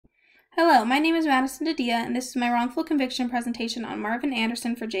Hello, my name is Madison Didea, and this is my wrongful conviction presentation on Marvin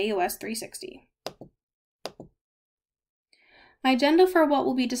Anderson for JUS 360. My agenda for what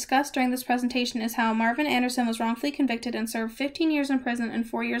will be discussed during this presentation is how Marvin Anderson was wrongfully convicted and served 15 years in prison and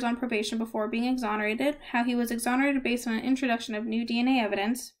 4 years on probation before being exonerated, how he was exonerated based on an introduction of new DNA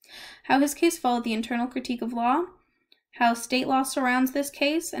evidence, how his case followed the internal critique of law, how state law surrounds this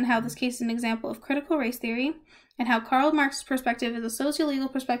case, and how this case is an example of critical race theory, and how Karl Marx's perspective is a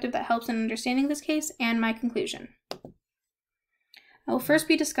sociolegal perspective that helps in understanding this case, and my conclusion. I will first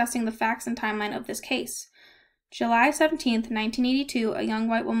be discussing the facts and timeline of this case. July 17, 1982, a young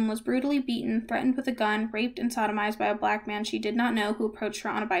white woman was brutally beaten, threatened with a gun, raped, and sodomized by a black man she did not know who approached her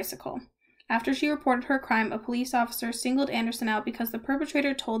on a bicycle. After she reported her crime, a police officer singled Anderson out because the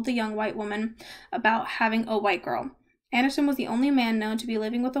perpetrator told the young white woman about having a white girl. Anderson was the only man known to be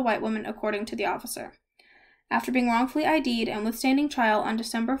living with a white woman, according to the officer. After being wrongfully ID'd and withstanding trial on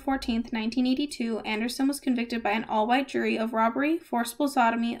December 14, 1982, Anderson was convicted by an all-white jury of robbery, forcible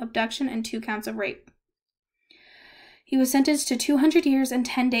sodomy, abduction, and 2 counts of rape. He was sentenced to 200 years and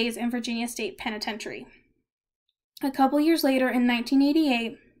 10 days in Virginia State Penitentiary. A couple years later, in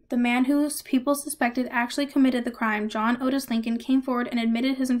 1988, the man whose people suspected actually committed the crime, John Otis Lincoln, came forward and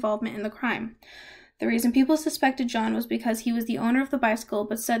admitted his involvement in the crime. The reason people suspected John was because he was the owner of the bicycle,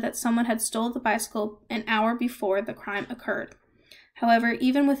 but said that someone had stolen the bicycle an hour before the crime occurred. However,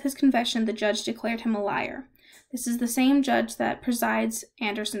 even with his confession, the judge declared him a liar. This is the same judge that presides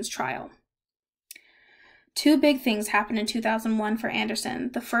Anderson's trial. 2 big things happened in 2001 for Anderson,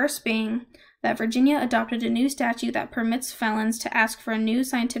 the first being that Virginia adopted a new statute that permits felons to ask for a new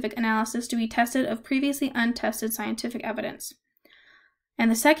scientific analysis to be tested of previously untested scientific evidence. And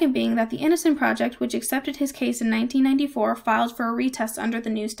the second being that the Innocent Project, which accepted his case in 1994, filed for a retest under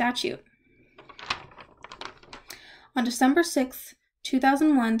the new statute. On December 6,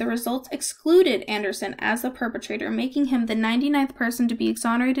 2001, the results excluded Anderson as the perpetrator, making him the 99th person to be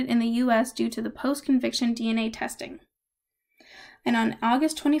exonerated in the U.S. due to the post-conviction DNA testing. And on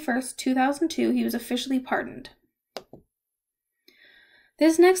August 21, 2002, he was officially pardoned.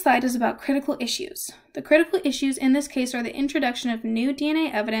 This next slide is about critical issues. The critical issues in this case are the introduction of new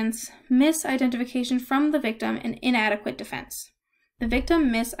DNA evidence, misidentification from the victim, and inadequate defense. The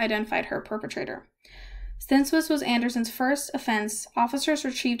victim misidentified her perpetrator. Since this was Anderson's first offense, officers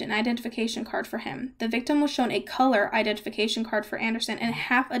retrieved an identification card for him. The victim was shown a color identification card for Anderson and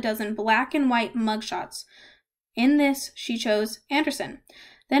half a dozen black and white mugshots. In this, she chose Anderson.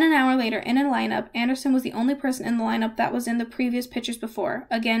 Then an hour later, in a lineup, Anderson was the only person in the lineup that was in the previous pictures before.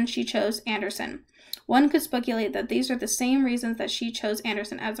 Again, she chose Anderson. One could speculate that these are the same reasons that she chose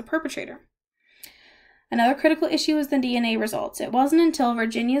Anderson as a perpetrator. Another critical issue is the DNA results. It wasn't until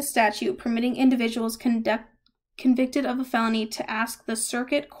Virginia's statute permitting individuals convicted of a felony to ask the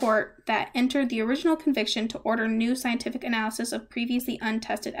circuit court that entered the original conviction to order new scientific analysis of previously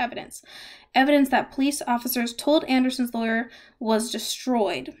untested evidence. Evidence that police officers told Anderson's lawyer was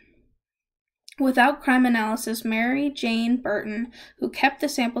destroyed. Without crime analysis, Mary Jane Burton, who kept the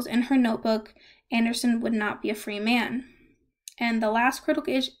samples in her notebook, Anderson would not be a free man. And the last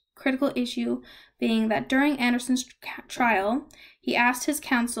critical issue being that during Anderson's trial, he asked his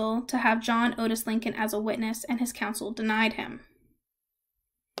counsel to have John Otis Lincoln as a witness, and his counsel denied him.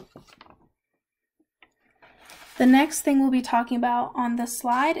 The next thing we'll be talking about on this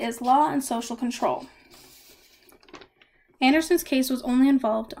slide is law and social control. Anderson's case was only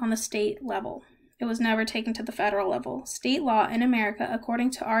involved on the state level. It was never taken to the federal level. State law in America, according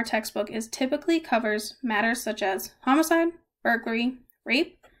to our textbook, typically covers matters such as homicide, burglary,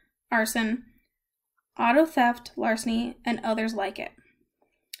 rape, arson, auto theft, larceny, and others like it.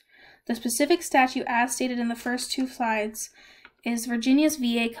 The specific statute, as stated in the first 2 slides, is Virginia's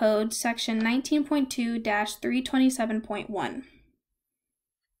VA Code, section 19.2-327.1.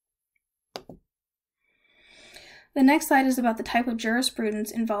 The next slide is about the type of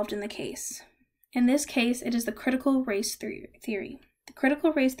jurisprudence involved in the case. In this case, it is the critical race theory. The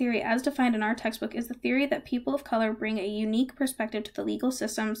critical race theory, as defined in our textbook, is the theory that people of color bring a unique perspective to the legal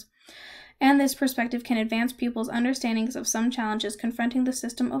systems, and this perspective can advance people's understandings of some challenges confronting the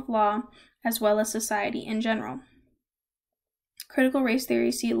system of law as well as society in general. Critical race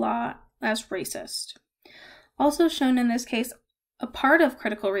theory see law as racist. Also shown in this case, a part of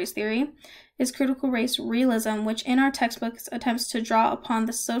critical race theory is critical race realism, which in our textbooks attempts to draw upon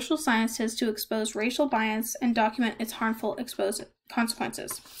the social sciences to expose racial bias and document its harmful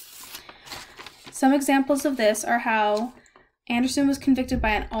consequences. Some examples of this are how Anderson was convicted by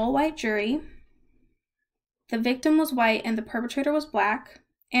an all-white jury, the victim was white and the perpetrator was black,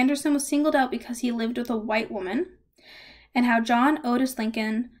 Anderson was singled out because he lived with a white woman, and how John Otis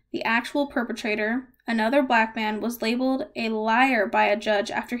Lincoln The actual perpetrator, another black man, was labeled a liar by a judge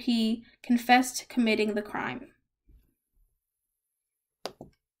after he confessed to committing the crime.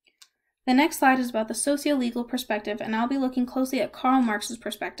 The next slide is about the socio-legal perspective, and I'll be looking closely at Karl Marx's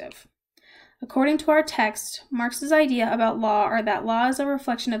perspective. According to our text, Marx's idea about law are that law is a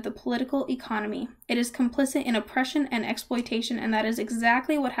reflection of the political economy. It is complicit in oppression and exploitation, and that is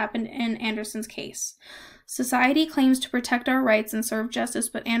exactly what happened in Anderson's case. Society claims to protect our rights and serve justice,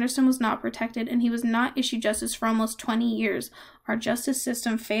 but Anderson was not protected, and he was not issued justice for almost 20 years. Our justice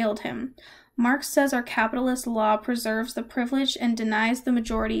system failed him. Marx says our capitalist law preserves the privileged and denies the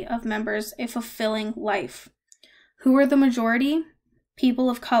majority of members a fulfilling life. Who are the majority? People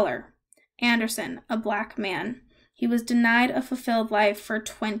of color. Anderson, a black man. He was denied a fulfilled life for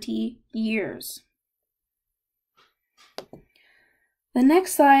 20 years. The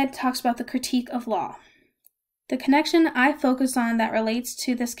next slide talks about the critique of law. The connection I focus on that relates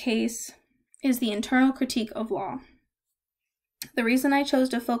to this case is the internal critique of law. The reason I chose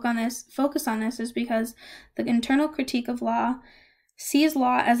to focus on this is because the internal critique of law sees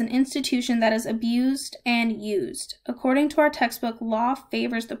law as an institution that is abused and used. According to our textbook, law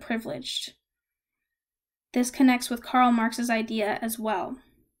favors the privileged. This connects with Karl Marx's idea as well.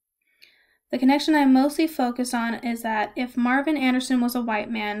 The connection I mostly focus on is that if Marvin Anderson was a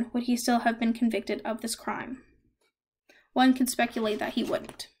white man, would he still have been convicted of this crime? One could speculate that he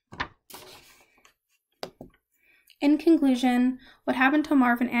wouldn't. In conclusion, what happened to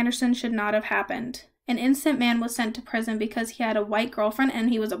Marvin Anderson should not have happened. An innocent man was sent to prison because he had a white girlfriend and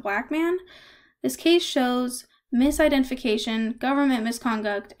he was a black man. This case shows misidentification, government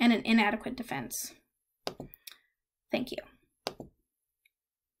misconduct, and an inadequate defense. Thank you.